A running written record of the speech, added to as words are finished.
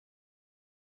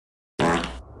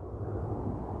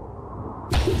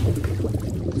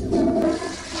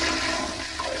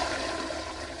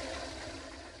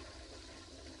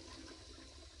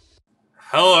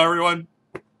Hello everyone,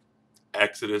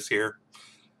 Exodus here.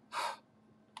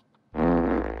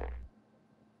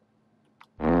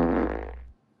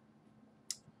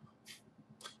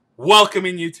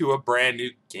 Welcoming you to a brand new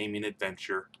gaming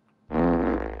adventure.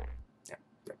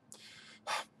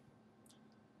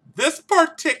 This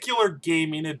particular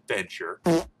gaming adventure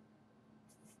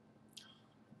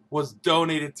was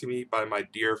donated to me by my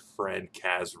dear friend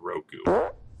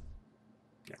Cazroku.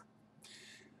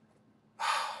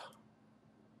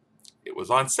 It was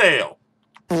on sale.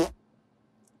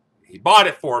 He bought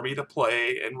it for me to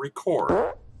play and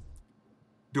record.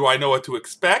 Do I know what to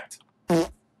expect?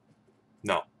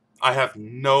 No. I have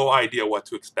no idea what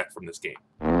to expect from this game.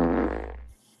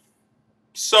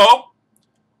 So,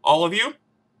 all of you,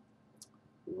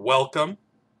 welcome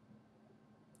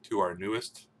to our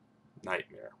newest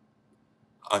nightmare.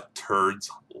 A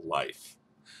Turd's life.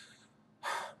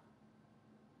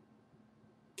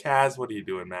 Kaz, what are you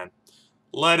doing, man?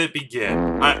 Let it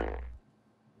begin. I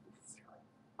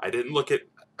didn't look at...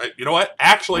 you know what?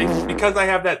 Actually, because I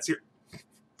have that...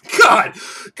 God!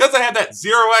 Because I have that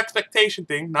zero expectation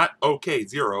thing, not okay,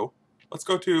 zero. Let's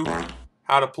go to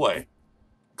how to play.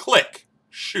 Click.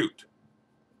 Shoot.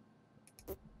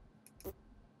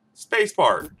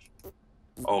 Spacebar.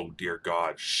 Oh, dear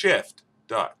God. Shift.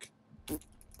 Duck.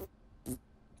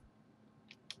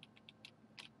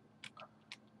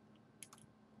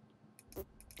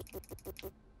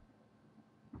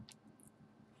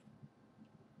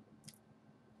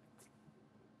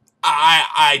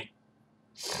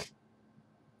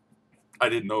 I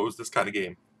didn't know it was this kind of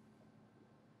game.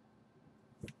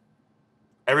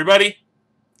 Everybody,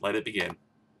 let it begin.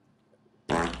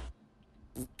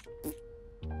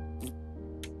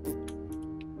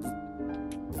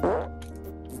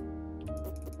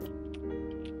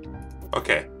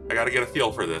 Okay, I gotta get a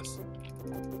feel for this.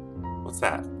 What's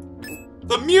that?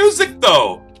 The music,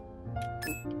 though!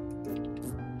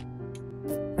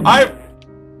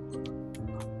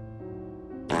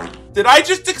 Did I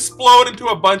just explode into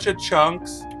a bunch of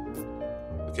chunks?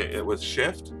 Okay, it was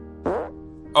shift.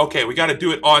 Okay, we gotta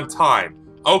do it on time.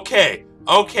 Okay,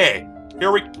 okay,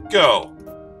 here we go.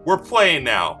 We're playing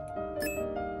now.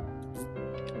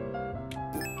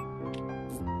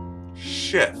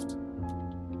 Shift.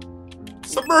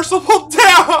 Submersible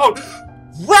down!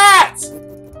 Rats!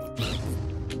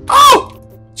 Oh!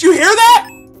 Did you hear that?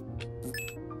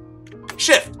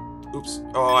 Shift. Oops.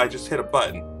 Oh, I just hit a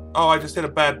button. Oh, I just hit a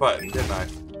bad button, didn't I?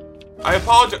 I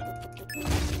apologize.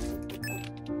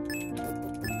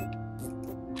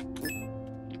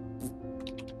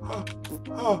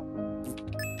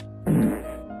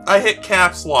 I hit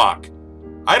caps lock.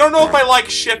 I don't know if I like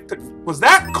shift. Was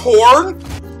that corn?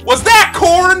 Was that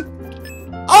corn?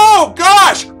 Oh,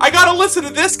 gosh! I gotta listen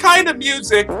to this kind of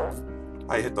music.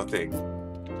 I hit the thing.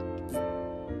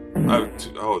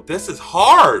 Oh, this is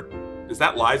hard. Is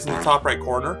that lives in the top right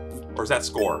corner? Or is that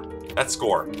score? That's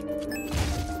score.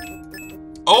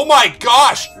 Oh my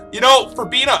gosh! You know, for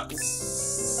being a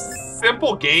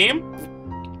simple game,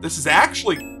 this is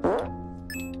actually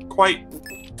quite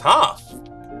tough.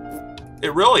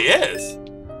 It really is.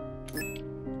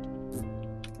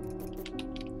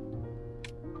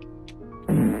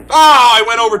 Oh, I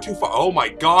went over too far. Oh my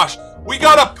gosh. We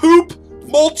got a poop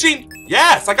mulching.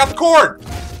 Yes, I got the cord.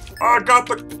 I got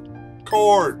the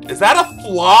cord. Is that a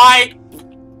fly?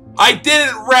 I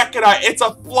didn't recognize. It's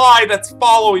a fly that's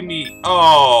following me.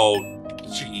 Oh,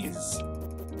 jeez.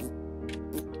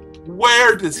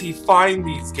 Where does he find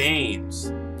these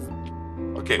games?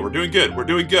 Okay, we're doing good. We're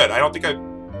doing good. I don't think I...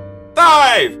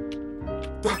 Dive!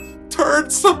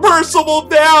 Turd submersible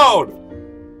down!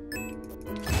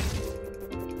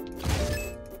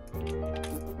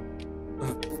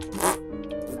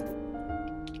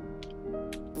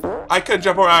 I couldn't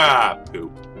jump over. Ah,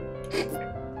 poop.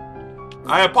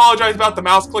 I apologize about the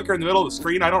mouse clicker in the middle of the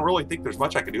screen. I don't really think there's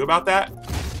much I can do about that.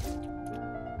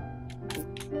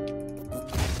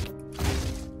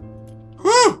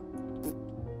 Whew!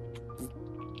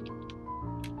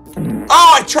 Oh,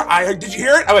 I tried. Did you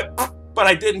hear it? I went, but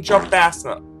I didn't jump fast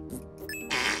enough.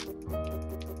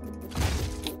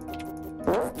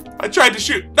 I tried to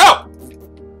shoot. No! I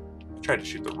tried to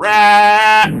shoot the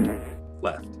rat.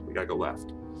 Left. We gotta go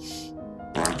left.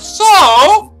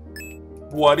 So,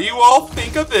 what do you all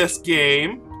think of this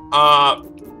game?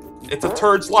 It's a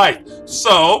Turd's life.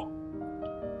 So,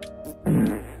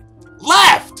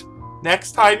 left!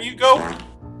 Next time you go,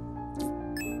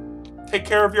 take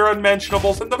care of your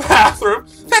unmentionables in the bathroom.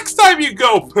 Next time you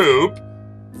go poop,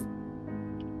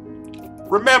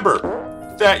 remember,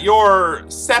 that your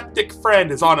septic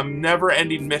friend is on a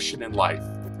never-ending mission in life.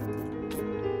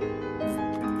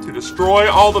 To destroy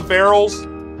all the barrels.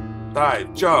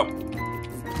 Dive. Jump.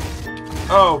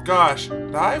 Oh, gosh.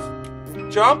 Dive?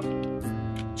 Jump?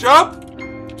 Jump?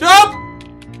 Jump!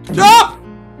 Jump!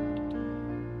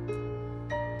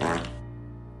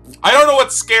 I don't know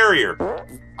what's scarier.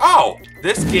 Oh,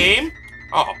 this game?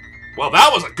 Oh, well,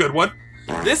 that was a good one.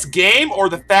 This game or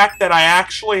the fact that I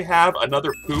actually have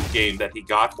another poop game that he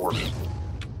got for me.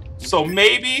 So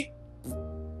maybe...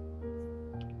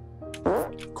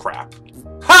 Crap.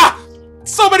 Ha!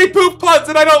 So many poop puns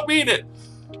and I don't mean it.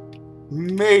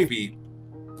 Maybe,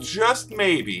 just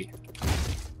maybe,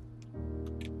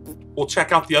 we'll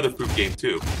check out the other poop game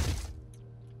too.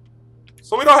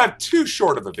 So we don't have too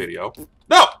short of a video.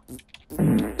 No!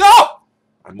 No!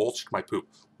 I mulched my poop.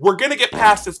 We're gonna get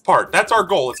past this part. That's our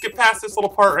goal. Let's get past this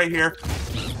little part right here.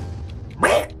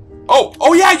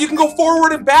 Oh yeah, you can go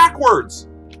forward and backwards.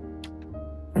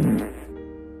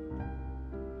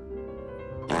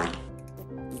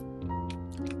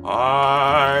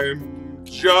 I'm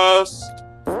just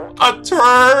a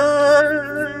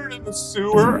turd in the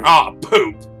sewer. Ah,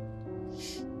 poop.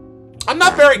 I'm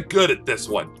not very good at this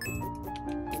one.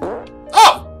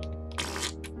 Oh!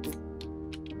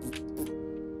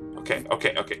 Okay.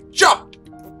 Jump!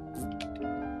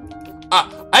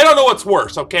 I don't know what's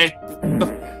worse, okay?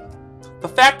 The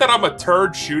fact that I'm a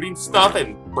turd shooting stuff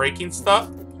and breaking stuff.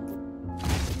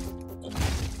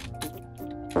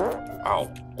 Oh.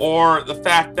 Or the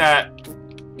fact that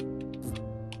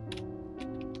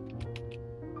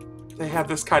they have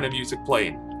this kind of music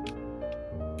playing.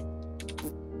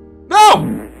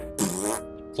 No!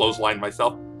 Clothesline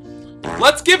myself.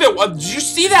 Let's give it one. Did you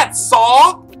see that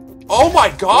saw? Oh my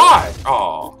god!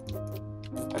 Oh.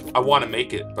 I want to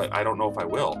make it, but I don't know if I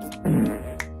will.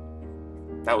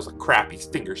 That was a crappy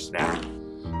finger snap.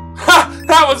 Ha!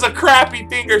 That was a crappy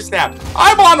finger snap.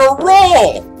 I'm on a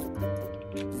roll!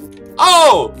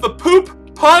 Oh! The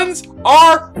poop puns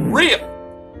are real!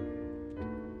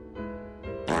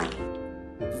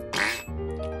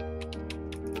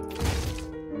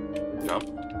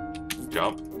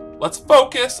 Jump. Let's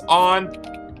focus on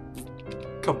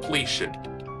completion.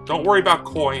 Don't worry about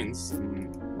coins.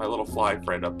 My little fly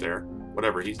friend up there.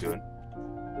 Whatever he's doing.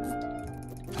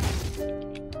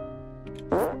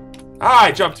 Ah,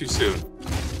 I jumped too soon.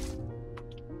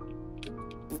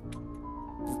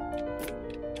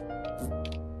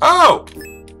 Oh!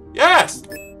 Yes!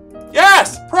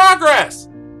 Yes! Progress!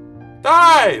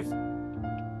 Dive!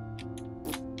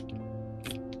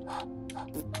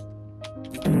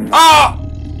 Ah!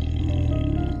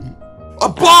 A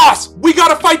boss! We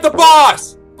gotta fight the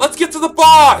boss! Let's get to the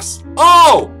boss!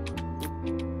 Oh!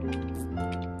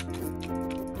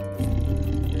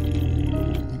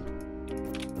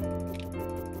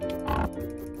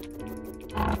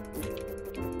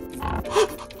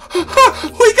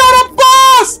 We got a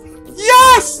boss!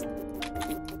 Yes!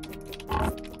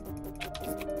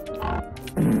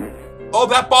 Oh,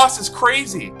 that boss is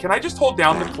crazy. Can I just hold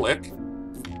down the click?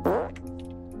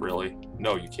 Really?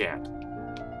 No, you can't.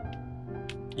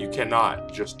 You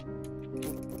cannot just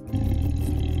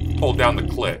hold down the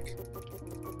click.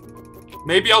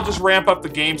 Maybe I'll just ramp up the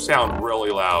game sound really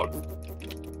loud.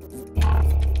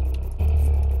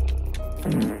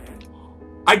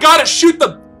 I gotta shoot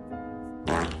the...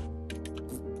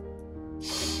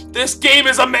 This game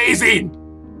is amazing!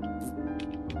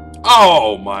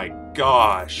 Oh my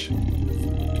gosh.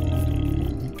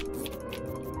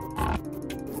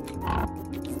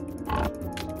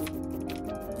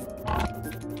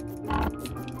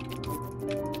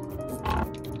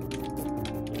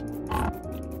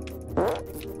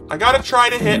 I gotta try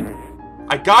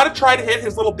to hit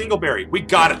his little dingleberry. We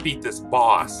gotta beat this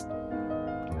boss.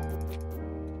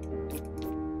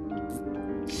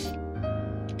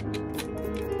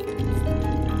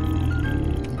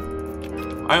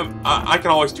 I can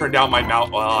always turn down my mouse.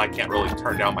 Well, I can't really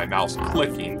turn down my mouse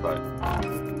clicking, but...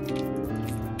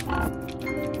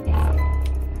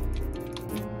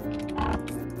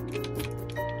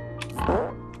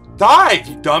 Dive,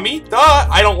 you dummy! Duh!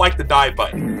 I don't like the dive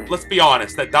button. Let's be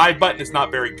honest, that dive button is not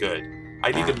very good.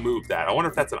 I need to move that. I wonder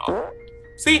if that's an...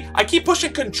 See? I keep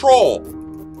pushing control.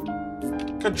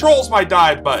 Control's my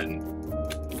dive button.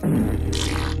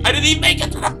 I didn't even make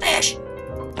it to the fish!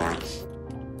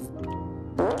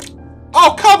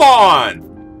 Oh, come on!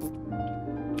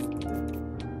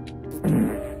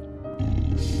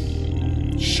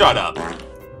 Shut up.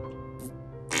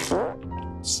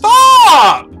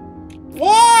 Stop!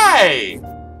 Why?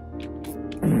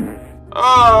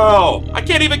 Oh, I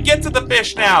can't even get to the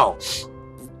fish now.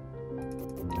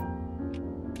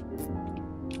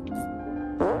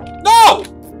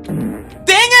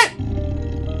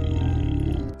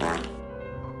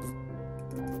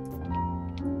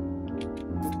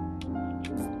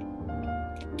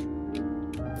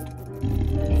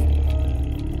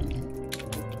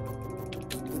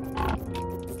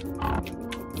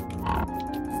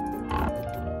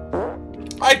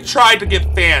 I tried to get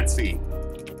fancy.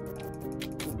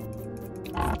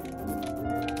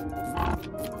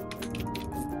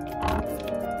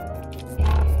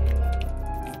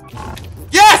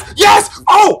 Yes! Yes!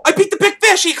 Oh! I beat the big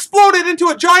fish! He exploded into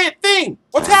a giant thing!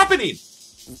 What's happening?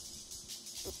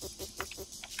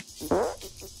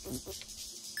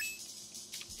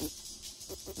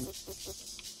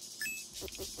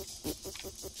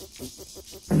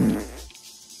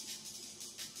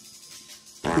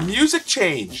 The music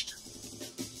changed.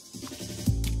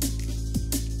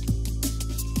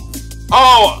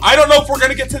 Oh, I don't know if we're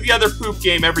gonna get to the other poop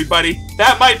game, everybody.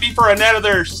 That might be for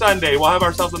another Sunday. We'll have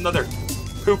ourselves another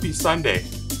poopy Sunday.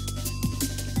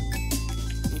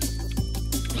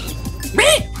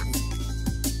 Me?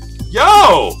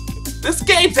 Yo! This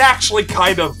game's actually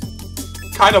kind of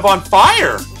on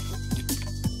fire.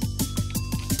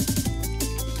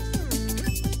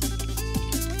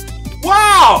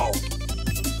 Wow!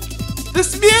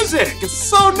 This music is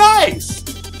so nice!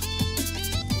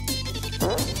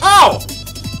 Oh!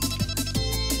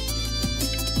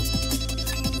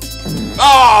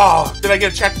 Oh! Did I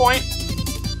get a checkpoint?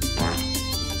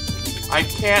 I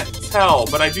can't tell,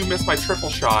 but I do miss my triple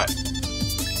shot.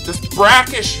 This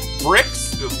brackish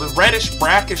bricks, the reddish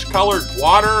brackish colored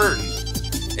water, and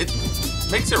it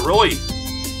makes it really...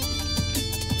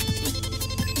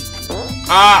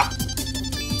 Ah!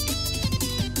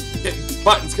 Getting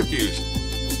buttons confused.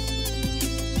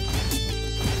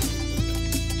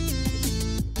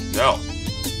 No.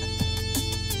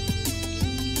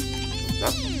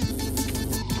 That...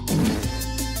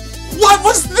 What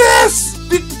was this?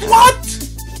 What?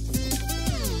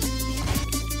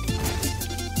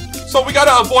 So we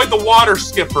gotta avoid the water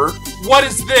skipper. What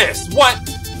is this? What?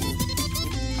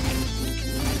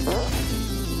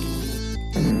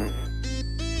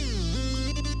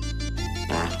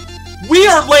 We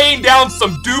are laying down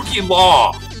some dookie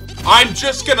law. I'm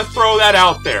just gonna throw that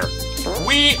out there.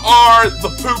 We are the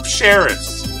poop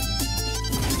sheriffs.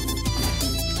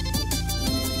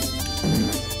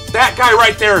 That guy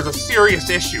right there is a serious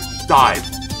issue. Dive.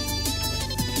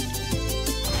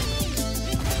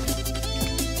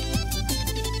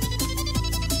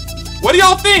 What do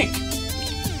y'all think?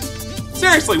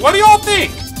 Seriously, what do y'all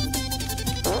think?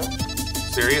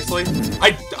 Seriously?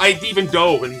 I even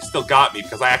dove and he still got me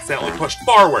because I accidentally pushed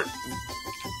forward.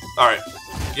 Alright.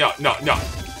 Yeah, no.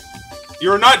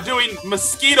 You're not doing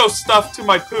mosquito stuff to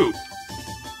my poop.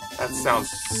 That sounds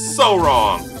so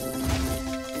wrong.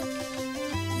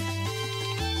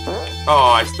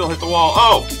 Oh, I still hit the wall.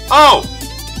 Oh!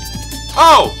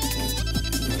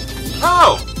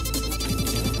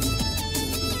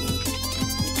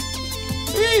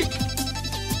 Eek!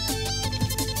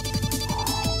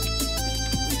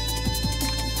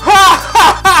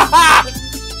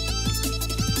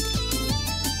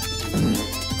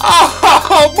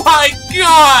 Oh my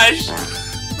gosh!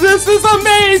 This is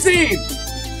amazing!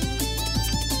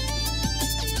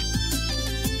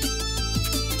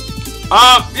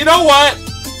 You know what?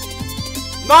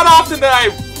 Not often that I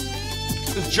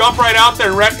just jump right out there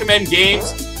and recommend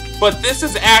games, but this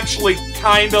is actually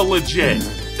kinda legit.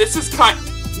 This is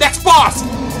Next boss!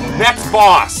 Next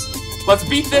boss! Let's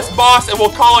beat this boss and we'll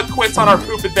call it quits on our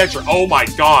poop adventure. Oh my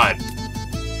god.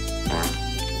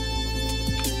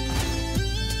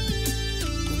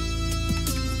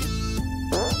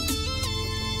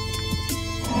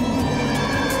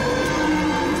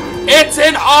 It's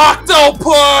an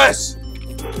octopus!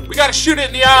 We gotta shoot it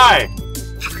in the eye.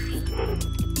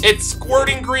 It's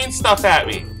squirting green stuff at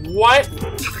me. What?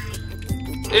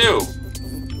 Ew.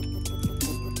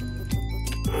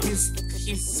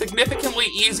 He's significantly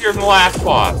easier than the last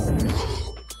boss.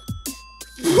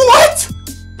 What?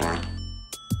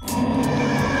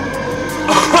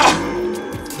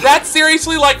 That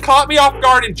seriously, like, caught me off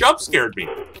guard and jump scared me.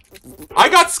 I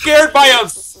got scared by a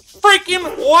freaking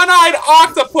one-eyed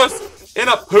octopus in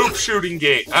a poop shooting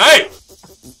game. Hey!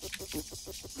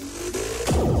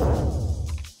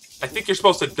 I think you're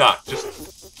supposed to duck.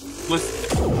 Just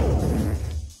listen.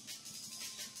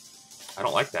 I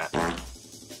don't like that.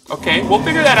 Okay, we'll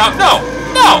figure that out. No!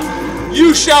 No!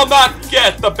 You shall not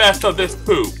get the best of this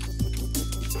poop.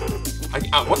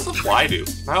 What's the fly do?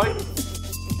 I like...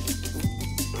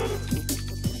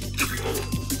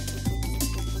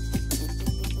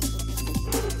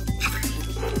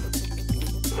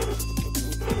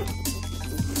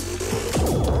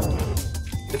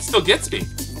 It still gets me.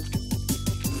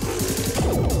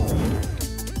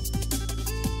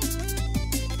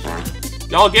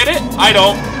 Y'all get it? I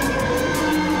don't.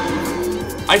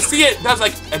 I see it does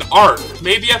like an arc.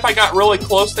 Maybe if I got really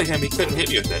close to him, he couldn't hit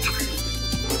me with it.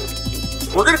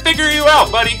 We're gonna figure you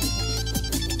out, buddy.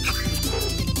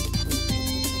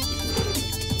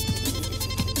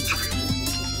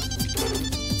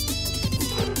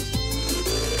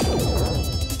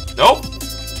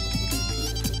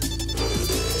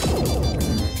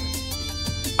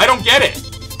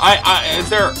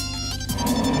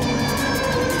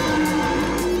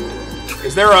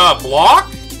 Is there a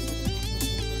block?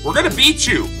 We're gonna beat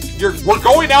you. We're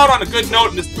going out on a good note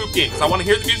in this poop game because I want to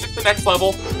hear the music the next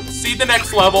level, see the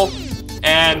next level,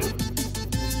 and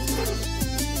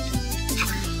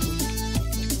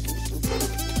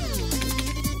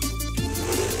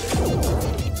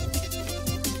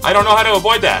I don't know how to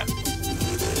avoid that.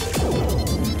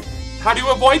 How do you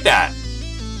avoid that?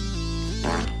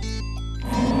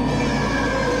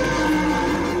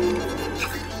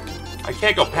 I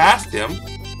can't go past him.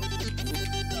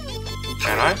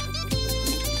 Can I?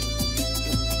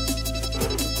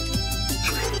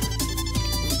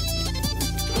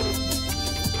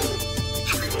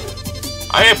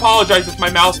 I apologize if my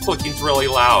mouse clicking's really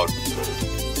loud.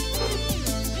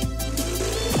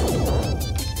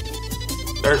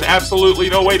 There's absolutely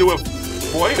no way to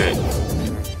avoid it.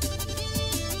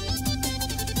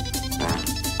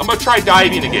 I'm gonna try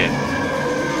diving again.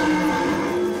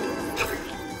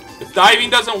 If diving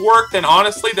doesn't work, then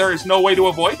honestly, there is no way to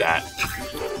avoid that.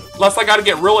 Unless I gotta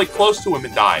get really close to him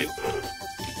and dive.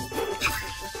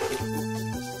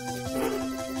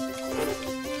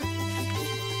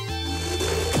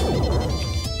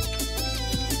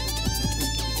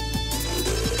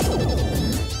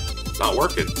 It's not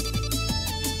working.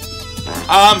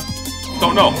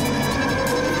 Don't know.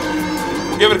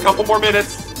 We'll give it a couple more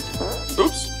minutes.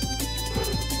 Oops.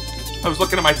 I was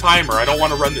looking at my timer. I don't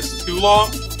want to run this too long.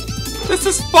 This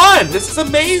is fun. This is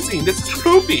amazing. This is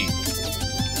poopy.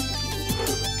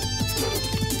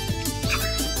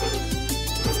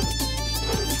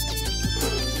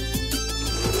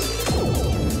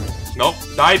 Nope.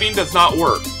 Diving does not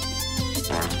work.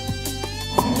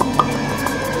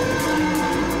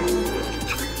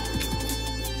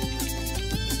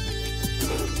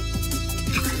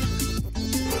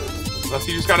 Unless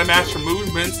you just gotta match your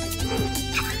movements.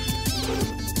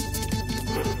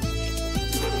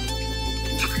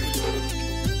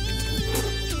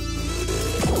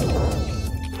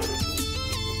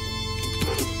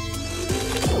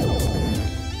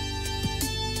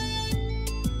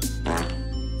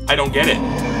 I don't get it.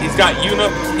 He's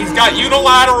got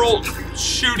unilateral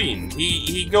shooting.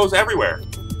 He goes everywhere.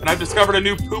 And I've discovered a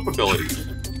new poop ability.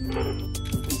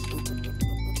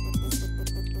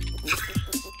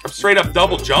 I'm straight up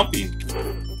double jumping.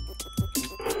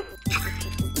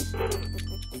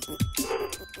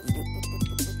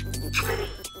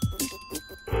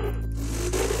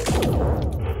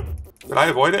 Did I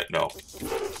avoid it? No.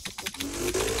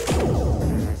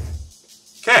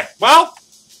 Okay, well.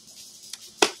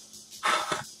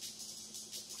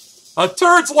 A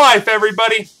Turd's life,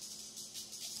 everybody.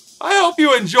 I hope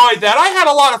you enjoyed that. I had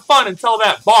a lot of fun until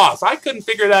that boss. I couldn't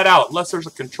figure that out unless there's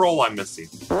a control I'm missing.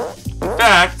 In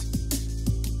fact,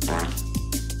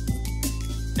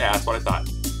 yeah, that's what I thought.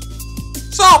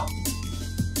 So,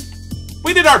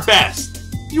 we did our best.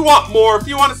 If you want more, if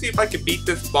you want to see if I can beat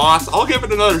this boss, I'll give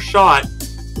it another shot,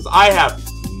 because I have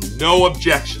no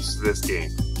objections to this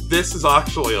game. This is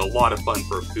actually a lot of fun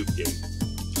for a poop game.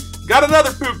 Got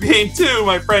another poop game too,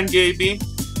 my friend gave me.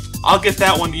 I'll get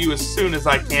that one to you as soon as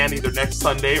I can, either next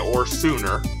Sunday or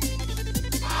sooner.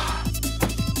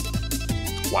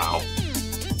 Wow.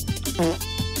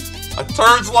 A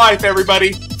Turd's life,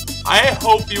 everybody. I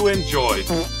hope you enjoyed.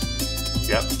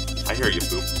 Yep, I hear you,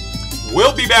 poop.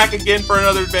 We'll be back again for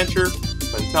another adventure.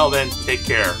 Until then, take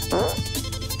care.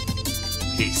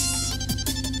 Peace.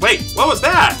 Wait, what was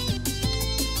that?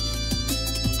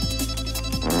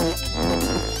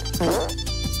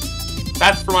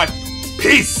 That's for my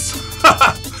peace.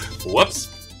 Whoops.